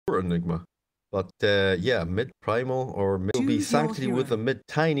Enigma. But yeah, mid primal or mid will be Sanctity with a mid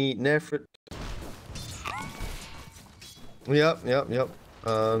tiny Nefrit. Yep.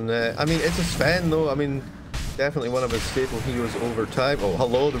 And I mean, it's a Sven though. I mean, definitely one of his staple heroes over time. Oh,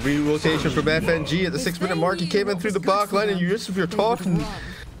 hello, the re-rotation from FNG at the 6-minute mark. He came in through the back line, and you're talking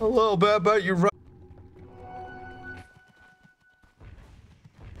a little bit about your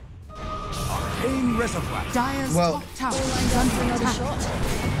well,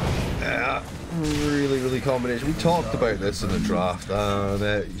 really combination. We talked about this in the draft, and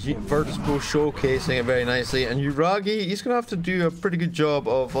Virtus Pro showcasing it very nicely, and YURAGI, he's gonna have to do a pretty good job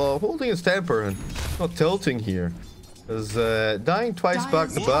of holding his temper and not tilting here, because dying twice back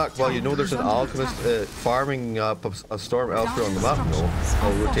to back while you know there's an alchemist farming up a storm elsewhere on the map.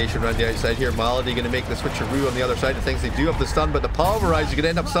 No rotation around the outside here. MatchID gonna make the switcheroo on the other side of things. They do have the stun, but the pulverize, you can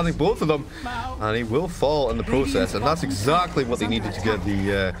end up stunning both of them, and he will fall in the process, and that's exactly what they needed to get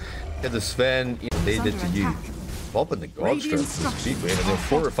the Sven, they did to you. Bopping the Godstrip to the speed wave, and they'll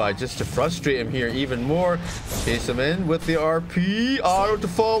fortify just to frustrate him here even more. Chase him in with the RP. Auto to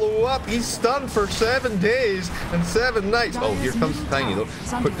follow up. He's stunned for 7 days and 7 nights. Oh, here comes Tiny though.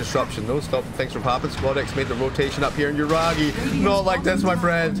 Quick disruption, no stopping things from happening. Squad X made the rotation up here, and YURAGI, not like this, my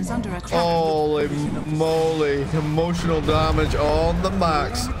friend. Holy moly, emotional damage on the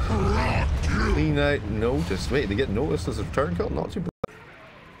max. Clean out notice. Wait, they get noticed as a return kill? Not too bad.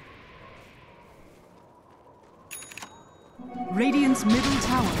 Radiant's middle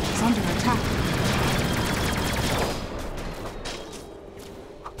tower is under attack.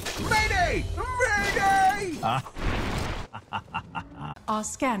 Mayday! Mayday! Are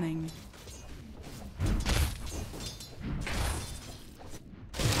scanning.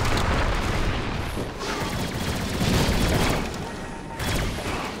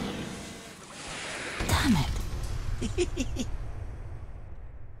 Damn it.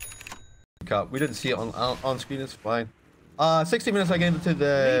 We didn't see it on screen, it's fine. 60 minutes I gave it to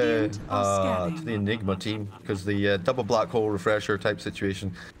the Enigma team, because the double black hole refresher type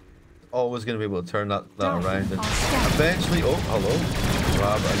situation, always going to be able to turn that around, and eventually, oh hello,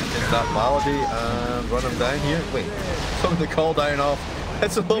 grab that MatchID and run him down here. Wait, took the call down off.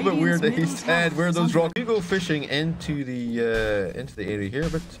 It's a little bit weird that he's dead. Where are those rocks? You go fishing into the area here,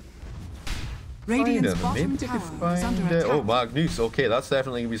 but maybe they could find oh, Magnus. Okay, that's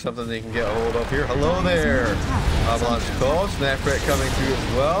definitely gonna be something they can get a hold of here. Hello there, Avalanche Cost, Nefret coming through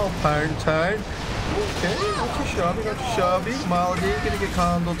as well. Pound Town. Okay, not too shabby. MatchID gonna get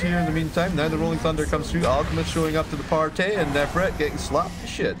handled here in the meantime. Now the Rolling Thunder comes through. Alchemist showing up to the party, and Nefret getting slapped to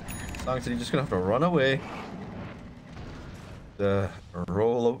shit. Sanctity just gonna have to run away. The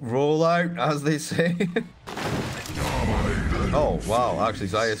roll out, as they say. Oh wow, actually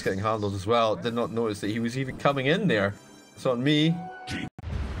Zayas getting handled as well. Did not notice that he was even coming in there. It's on me.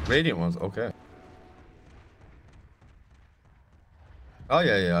 Radiant ones, okay. Oh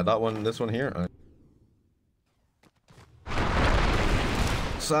yeah, that one, this one here.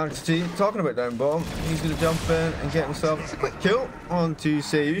 Sanctity, talking about down bottom, he's gonna jump in and get himself a quick kill onto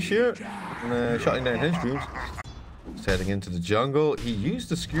Seyush here. And shutting down his dreams. He's heading into the jungle. He used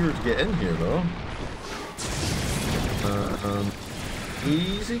the skewer to get in here though.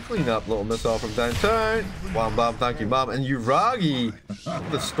 Easy cleanup, little missile from downtown. Wham bam, thank you mom. And YURAGI,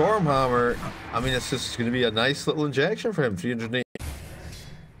 the Stormhammer. I mean, it's just going to be a nice little injection for him. 380.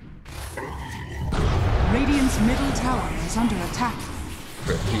 Radiant's middle tower is under attack.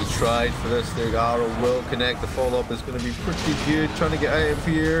 He tried for this. The arrow will connect. The follow-up is going to be pretty good. Trying to get out of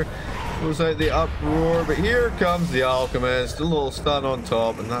here. Goes out the uproar, but here comes the Alchemist. A little stun on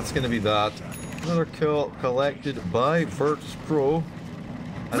top, and that's going to be that. Another kill collected by Virtus Pro.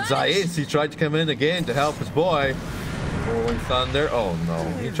 And Zayas, he tried to come in again to help his boy. Rolling Thunder. Oh no.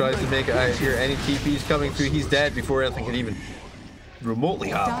 He tries to make it out here. Any TP's coming through. He's dead before anything can even remotely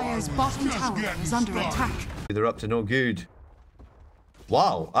happen. Dire's bottom tower is under attack. They're up to no good.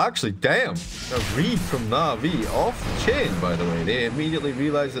 Wow, actually, damn. A read from NAVI off the chain, by the way. They immediately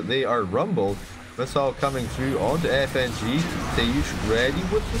realize that they are rumbled. Missile coming through onto FNG. Seyush ready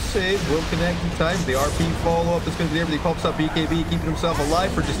with the save. Will connect in time. The RP follow-up is going to be there, but he pops up BKB, keeping himself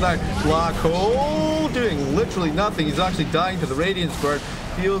alive for just now. Black Hole doing literally nothing. He's actually dying to the Radiance Bird.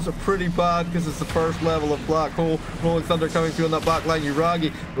 Feels pretty bad because it's the first level of Black Hole. Rolling Thunder coming through on that back line.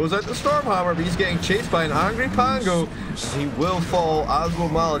 YURAGI goes out to Stormhammer, but he's getting chased by an angry Pango. He will fall, as will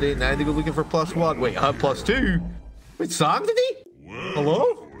MatchID. Now they go looking for +1. Wait, +2? Wait, Sanctity?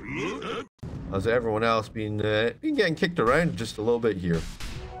 Hello? Has everyone else been getting kicked around just a little bit here.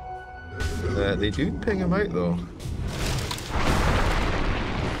 They do ping him out though.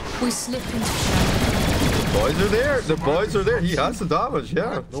 We slip into shadow. boys are there. The boys are there. He has the damage.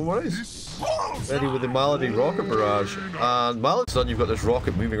 Yeah, no worries. Ready with the Malady rocket barrage. And Malady's done. You've got this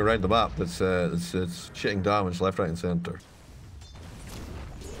rocket moving around the map. That's it's shitting damage left, right, and center.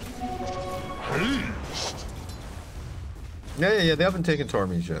 Yeah. They haven't taken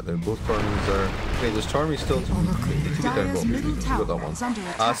Tormies yet. They're both Tormies are. Wait, there's Tormies still to get down bottom. You got that one.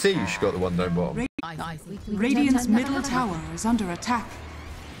 I say you should got the one down bottom. Radiant's middle tower is under attack.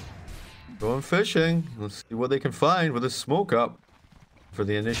 Going fishing. Let's see what they can find with this smoke up. For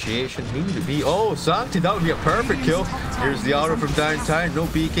the initiation, who would it be? Oh, Santi, that would be a perfect kill. Here's the auto from downtown. No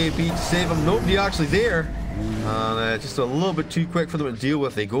BKB to save him. Nobody actually there. And just a little bit too quick for them to deal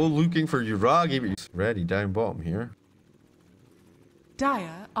with. They go looking for Yuragi, but he's ready down bottom here.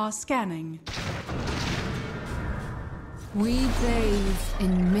 Dire are scanning. We bathe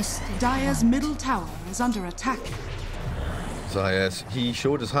in mist. Dire's middle tower is under attack. Zayas, he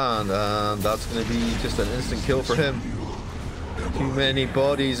showed his hand, and that's going to be just an instant kill for him. Too many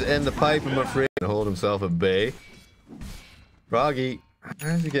bodies in the pipe, I'm afraid. To hold himself at bay. Ragi,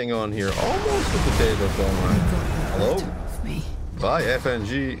 how's he getting on here? Almost with the potato bomb. Hello? Bye,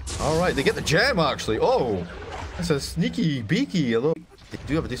 FNG. Alright, they get the gem actually. Oh, it's a sneaky beaky. They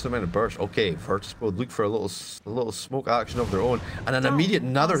do have a decent amount of burst. Okay, first we'll look for a little smoke action of their own, and an immediate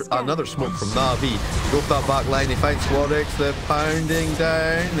another smoke from Navi. Go for that back line. They find SquadX. They're pounding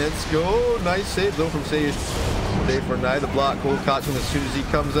down. Let's go. Nice save though from Sage. For now, the black hole catching as soon as he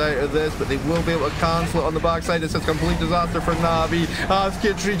comes out of this, but they will be able to cancel it on the backside. It's a complete disaster for Navi as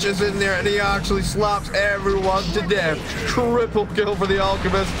Kitch reaches in there and he actually slaps everyone to death. Triple kill for the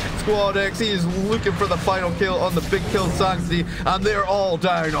Alchemist. SquadX, he is looking for the final kill on the big kill Sanctity, and they're all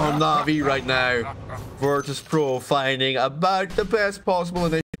down on Navi right now. Virtus.pro finding about the best possible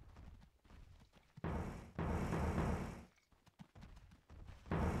initiative.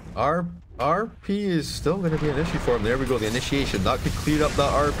 RP is still going to be an issue for him. There we go, the initiation. That could clear up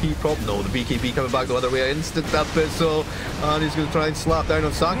that RP problem. No, the BKB coming back the other way. Instant abyssal. And he's going to try and slap down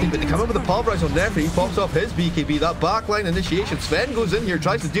on Sancti. But they come up with a pulverize on NAVI. He pops off his BKB. That backline initiation. Sven goes in here,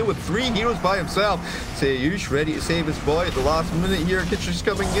 tries to deal with 3 heroes by himself. Sayush ready to save his boy at the last minute here. Kitcher's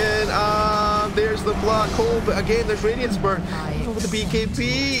coming in. And there's the black hole. But again, there's Radiance Burn. With the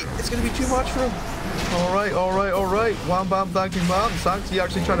BKB, it's going to be too much for him. Alright. Wham bam, thank you, man. Sancti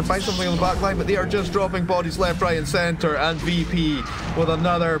actually trying to find something on the back line, but they are just dropping bodies left, right, and center. And VP with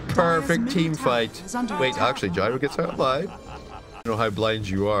another perfect team fight. Wait, actually, Gyro gets out alive. I don't know how blind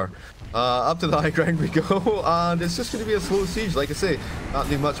you are. Up to the high ground we go, and it's just going to be a slow siege. Like I say, not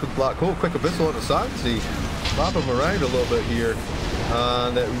doing much with Black Hole. Quick Abyssal onto Sancti. Slap him around a little bit here.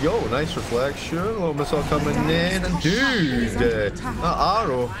 And yo, nice reflection. A little missile coming in. And dude, that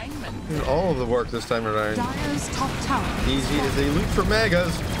arrow doing all of the work this time around. Easy as they look for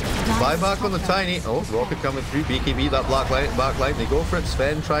megas. Buyback on the tiny. Oh, rocket coming through. BKB, that black line. They go for it.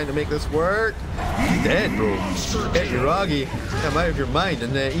 Sven trying to make this work. He's dead, bro. Hit Yuragi. Come out of your mind.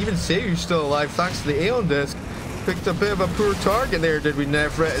 And even Sayu's still alive thanks to the Aeon disc. Picked a bit of a poor target there, did we,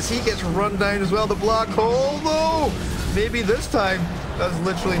 Nefret? As he gets run down as well. The black hole, though. Maybe this time does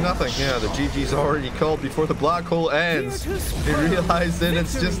literally nothing. Yeah, the GG's already called before the black hole ends. They realize that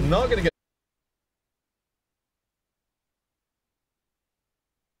it's just not going to get.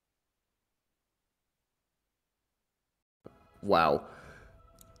 Wow.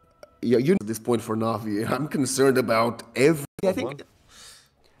 Yeah, you know at this point for Navi, I'm concerned about every.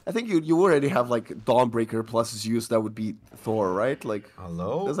 I think you already have like Dawnbreaker plus Zeus. That would be Thor, right? Like,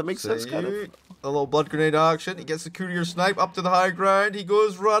 hello. Does that make sense? Kind of. A little blood grenade action. He gets the courier snipe up to the high ground. He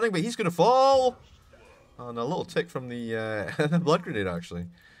goes running, but he's gonna fall. And a little tick from the blood grenade actually,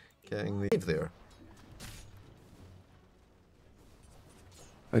 getting the wave there.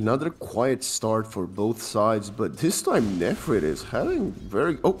 Another quiet start for both sides, but this time Nefrit is having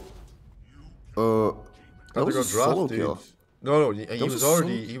very. That was a solo kill. No, he was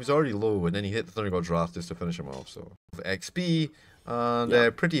already low, and then he hit the Thunder God Draft just to finish him off. So XP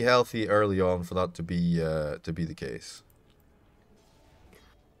and pretty healthy early on for that to be the case.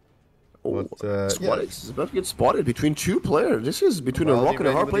 Oh, is about to get spotted between 2 players. This is between a rock and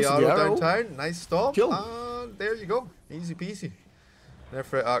a hard place in the arrow. Downtown. Nice stop. Kill. And there you go, easy peasy.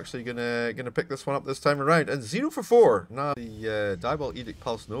 Nefret actually gonna pick this one up this time around, and 0 for 4. Now the Diabol Edict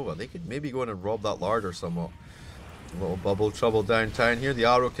Pulse Nova, they could maybe go in and rob that larder somewhat. A little bubble trouble downtown here. The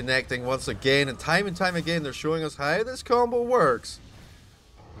arrow connecting once again, and time again they're showing us how this combo works.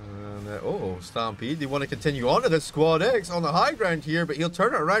 And Stampede, they want to continue on to this SquadX on the high ground here, but he'll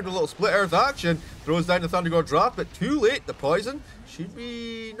turn it around with a little split earth action. Throws down the Thunder God Draft, but too late. The poison should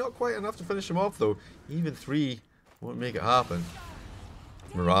be not quite enough to finish him off though. Even 3 won't make it happen.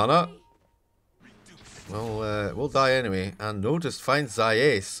 Mirana Well, we'll die anyway. And Notice finds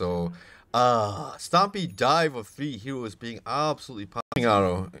Zayas, so... Stampede dive of 3 heroes being absolutely pumping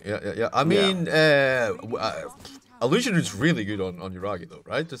arrow. Yeah. I mean, Illusion is really good on YURAGI though,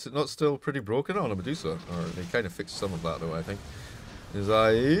 right? Is it not still pretty broken on a Medusa? Or they kind of fixed some of that though, I think.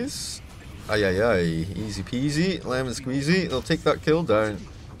 Zayas. Ay. Easy peasy. Lemon squeezy. They'll take that kill down.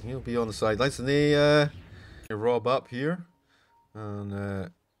 He'll be on the sidelines. And they rob up here.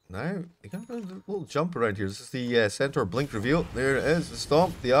 And now, they got a little jump around here. This is the centaur blink reveal. There it is. The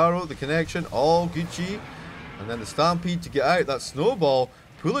stomp, the arrow, the connection, all Gucci. And then the stampede to get out. That snowball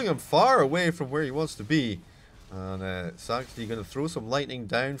pulling him far away from where he wants to be. And Sanctity going to throw some lightning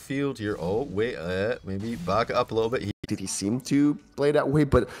downfield here. Oh, wait, maybe back it up a little bit. Did he seem to play that way?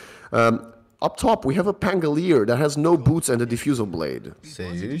 But up top, we have a Pangolier that has no boots and a diffusal blade.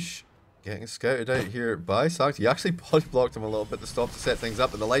 Seush getting scouted out here by Sanctity. He actually body blocked him a little bit to stop to set things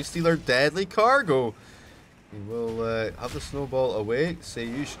up. And the Lifestealer deadly cargo. He will have the snowball away.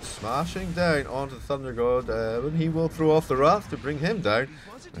 Seush smashing down onto the Thunder God. And he will throw off the Wrath to bring him down.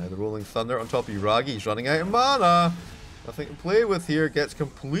 The Rolling Thunder on top of YURAGI. He's running out of mana. Nothing to play with here. Gets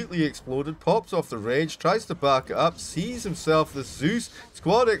completely exploded. Pops off the rage. Tries to back it up. Sees himself the Zeus.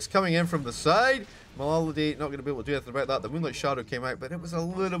 Squad X coming in from the side. Malady not going to be able to do anything about that. The Moonlight Shadow came out, but it was a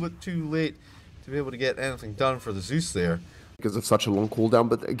little bit too late to be able to get anything done for the Zeus there. Because of such a long cooldown,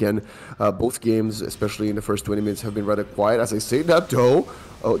 but again, both games, especially in the first 20 minutes, have been rather quiet. As I say that though,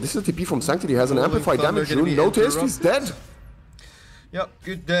 oh, this is a TP from Sanctity. Has an amplified damage. Noticed he's dead. Yep,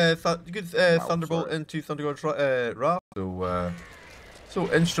 good Thunderbolt into Thunder God Wrath. So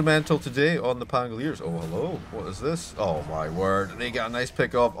instrumental today on the Pangoliers. Oh, hello. What is this? Oh, my word. They got a nice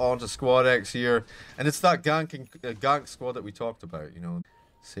pick off onto Squad X here. And it's that gank squad that we talked about, you know.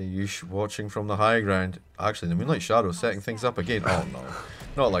 Seush watching from the high ground. Actually, the Moonlight Shadow setting things up again. Oh, no.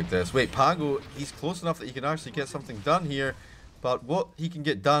 Not like this. Wait, Pango, he's close enough that he can actually get something done here. But what he can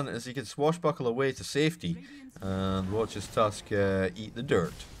get done is he can swashbuckle away to safety. And watch his Tusk eat the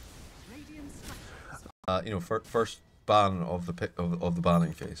dirt. You know, first ban of the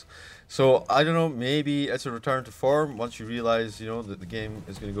banning phase. So I don't know, maybe it's a return to form once you realize, you know, that the game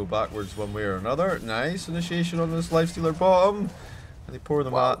is going to go backwards one way or another. Nice initiation on this Lifestealer bottom. And they pour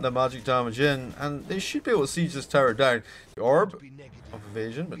the magic damage in, and they should be able to siege this tower down. The orb of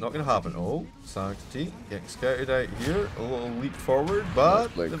evasion, but not going to happen. Oh, Sanctity getting scouted out here. A little leap forward,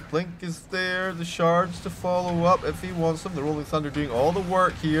 but the blink is there. The shards to follow up if he wants them. The Rolling Thunder doing all the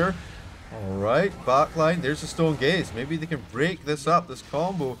work here. Alright, backline, there's the Stone Gaze. Maybe they can break this up, this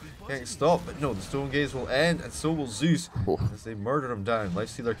combo getting stopped, but no, the Stone Gaze will end, and so will Zeus as they murder him down.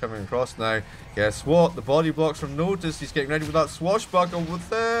 Lifestealer coming across now. Guess what? The body blocks from Notice. He's getting ready with that swashbuckle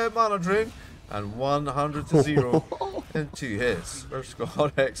with mana drain, and 100 to 0 in 2 hits. First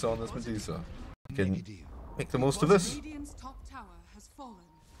Squad X on this Medusa. Can make the most of this.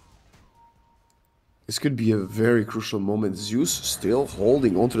 This could be a very crucial moment. Zeus still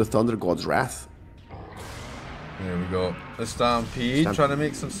holding onto the Thunder God's Wrath. There we go. The Stampede trying to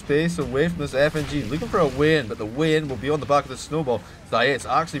make some space away from this FNG. Looking for a win, but the win will be on the back of the snowball. Zayas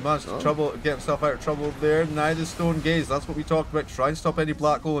actually managed to get himself out of trouble there. Now the Stone Gaze. That's what we talked about. Try and stop any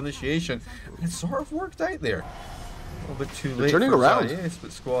black hole initiation. And it sort of worked out there. A little bit too late turning for around. Zayas,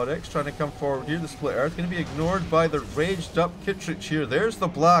 but Squad X trying to come forward here. The Split Earth going to be ignored by the raged up Kittredge here. There's the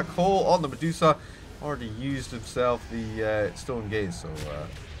black hole on the Medusa. Already used himself the Stone Gaze, so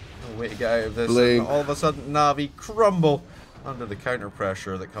no way to get out of this. And all of a sudden, Navi crumble under the counter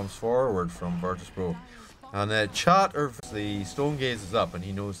pressure that comes forward from Virtus.pro. And Chatter, the Stone Gaze is up, and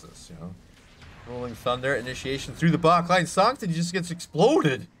he knows this, you know. Rolling Thunder, initiation through the back line. Sanctity just gets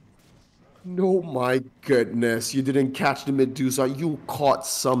exploded. No, my goodness. You didn't catch the Medusa. You caught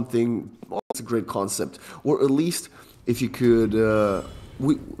something. Oh, it's a great concept. Or at least, if you could...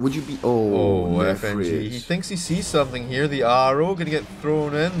 would you be... Oh, FNG. He thinks he sees something here. The arrow going to get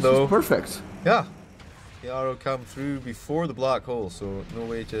thrown in, though. Perfect. Yeah. The arrow come through before the black hole, so no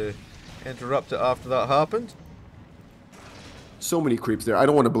way to interrupt it after that happened. So many creeps there. I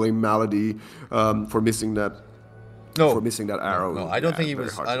don't want to blame Malady for missing that. No. For missing that arrow. No, I don't think he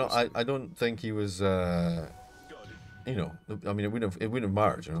was... I don't think he was... you know, I mean, it wouldn't have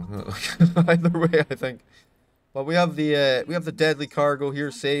mattered, you know. Either way, I think... Well, we have the deadly cargo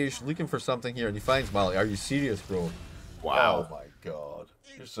here. Sage looking for something here, and he finds Mali. Are you serious, bro? Wow. Oh my god.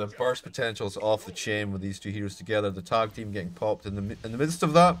 There's some burst potentials off the chain with these two heroes together. The tag team getting popped in the midst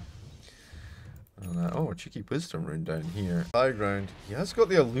of that. And, oh, a cheeky wisdom rune down here. High ground. He has got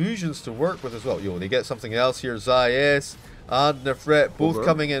the illusions to work with as well. Yo, they get something else here. Zayas and Nefret both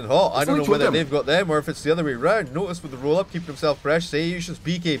coming in hot. I don't know whether they've got them or if it's the other way around. Notice with the roll up, keeping himself fresh. Sayush's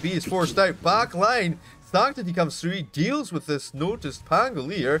BKB is forced out. Back line. Sanctity he comes through, he deals with this noticed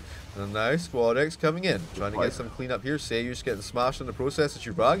Pangolier, and now Squad X coming in, trying to get some cleanup here. Sayur's getting smashed in the process. It's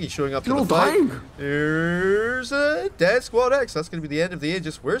YURAGI showing up to the fight. Here's a dead Squad X. That's going to be the end of the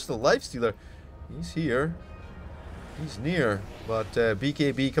Aegis. Where's the Lifestealer? He's here. He's near, but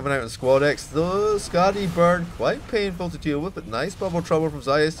BKB coming out in Squad X. The Scotty burn, quite painful to deal with, but nice bubble trouble from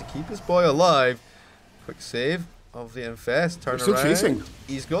Zayas to keep his boy alive. Quick save of the Infest, turn around. Chasing.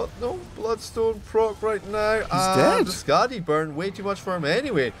 He's got no Bloodstone proc right now. He's dead. The Scotty burn, way too much for him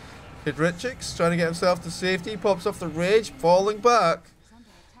anyway. Kidrichix trying to get himself to safety, pops off the rage, falling back.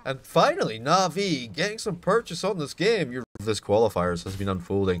 And finally, NAVI getting some purchase on this game. This qualifiers has been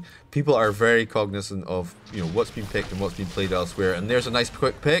unfolding. People are very cognizant of what's been picked and what's been played elsewhere. And there's a nice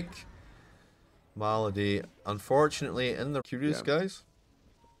quick pick. MatchID, unfortunately, in the curious guys.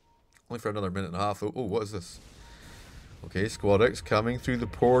 Only for another minute and a half though. Oh, what is this? Okay, Squad X coming through the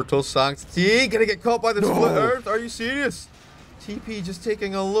portal. Sanctity gonna get caught by the split earth. Are you serious? TP just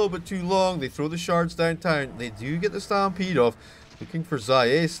taking a little bit too long. They throw the shards downtown. They do get the stampede off. Looking for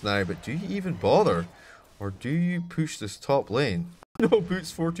Zayas now, but do you even bother? Or do you push this top lane? No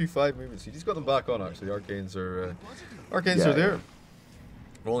boots, 425 movement speed. He's got them back on actually. Arcanes are there.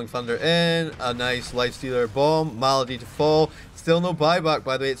 Rolling Thunder in, a nice Lifestealer bomb, MatchID to fall. Still no buyback,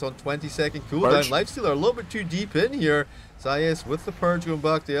 by the way, it's on 20-second cooldown. Lifestealer a little bit too deep in here. Zayas with the Purge going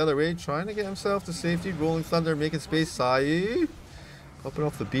back the other way, trying to get himself to safety. Rolling Thunder making space. Sayu popping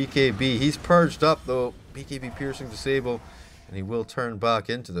off the BKB. He's purged up though. BKB piercing disable, and he will turn back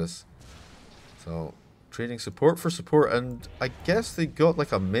into this. So trading support for support, and I guess they got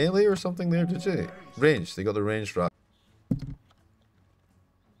like a melee or something there, did they? Range, they got the range drop.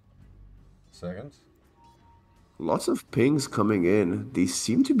 Seconds. Lots of pings coming in. They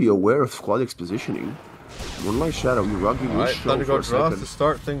seem to be aware of Squad X positioning. Moonlight Shadow, YURAGI will show for a second. To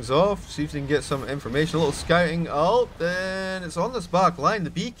start things off, see if they can get some information. A little scouting out, then it's on this back line. The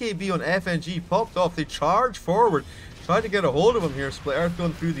BKB on FNG popped off. They charge forward. Try to get a hold of him here. Split Earth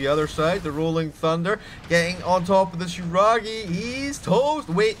going through the other side. The Rolling Thunder getting on top of this YURAGI. He's toast.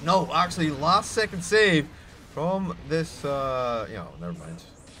 Wait, no, actually, last second save from this. Never mind.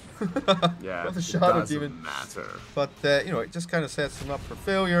 Yeah, the Shadow doesn't Demon. matter. But it just kind of sets them up for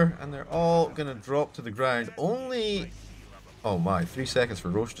failure, and they're all gonna drop to the ground. Only, oh my, 3 seconds for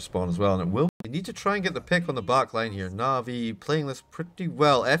Roche to spawn as well, and it will. They need to try and get the pick on the back line here. NAVI playing this pretty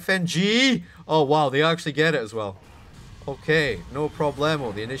well. FNG. Oh wow, they actually get it as well. Okay, no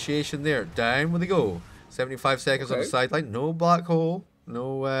problemo. The initiation there. Down when they go. 75 seconds on the sideline. No black hole.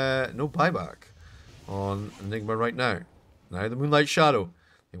 No buyback on Enigma right now. Now the Moonlight Shadow.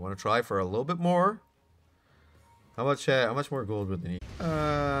 They want to try for a little bit more. How much more gold would they need? Okay,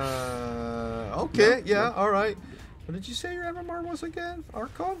 yeah, all right. What did you say your MMR was again?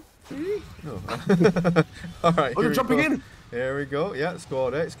 Archon? 3? No. All right. Oh, you're jumping in. There we go. Yeah,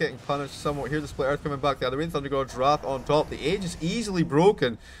 Squad X getting punished somewhat here. The Split Earth coming back the other way. Thundergod's Wrath on top. The Age is easily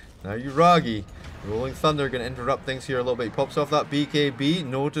broken. Now YURAGI. Rolling Thunder going to interrupt things here a little bit. He pops off that BKB.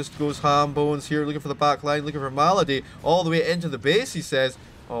 Noticed goes ham bones here. Looking for the back line. Looking for MatchID. All the way into the base, he says.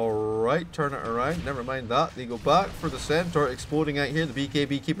 Alright, turn it around. Never mind that. They go back for the Centaur. Exploding out here. The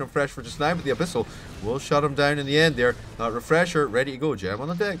BKB keeping him fresh for just now. But the Abyssal will shut him down in the end there. That Refresher ready to go. Gem on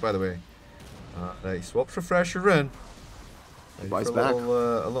the deck, by the way. Right, swaps Refresher in. Buys back. A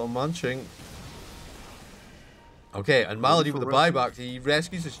little munching. Okay, and MatchID with the buyback. He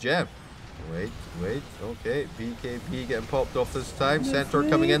rescues his gem. Wait, okay, BKB getting popped off this time. Centaur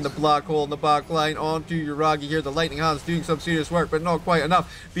coming in, the black hole in the back line onto YURAGI here. The Lightning Hands doing some serious work, but not quite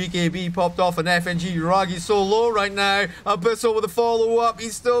enough. BKB popped off an FNG. YURAGI's so low right now. Abyssal with a follow-up.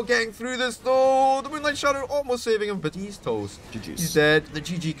 He's still getting through this. No, the Moonlight Shadow almost saving him, but he's toast. He's dead. The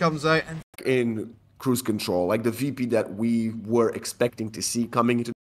GG comes out. And in cruise control, like the VP that we were expecting to see coming into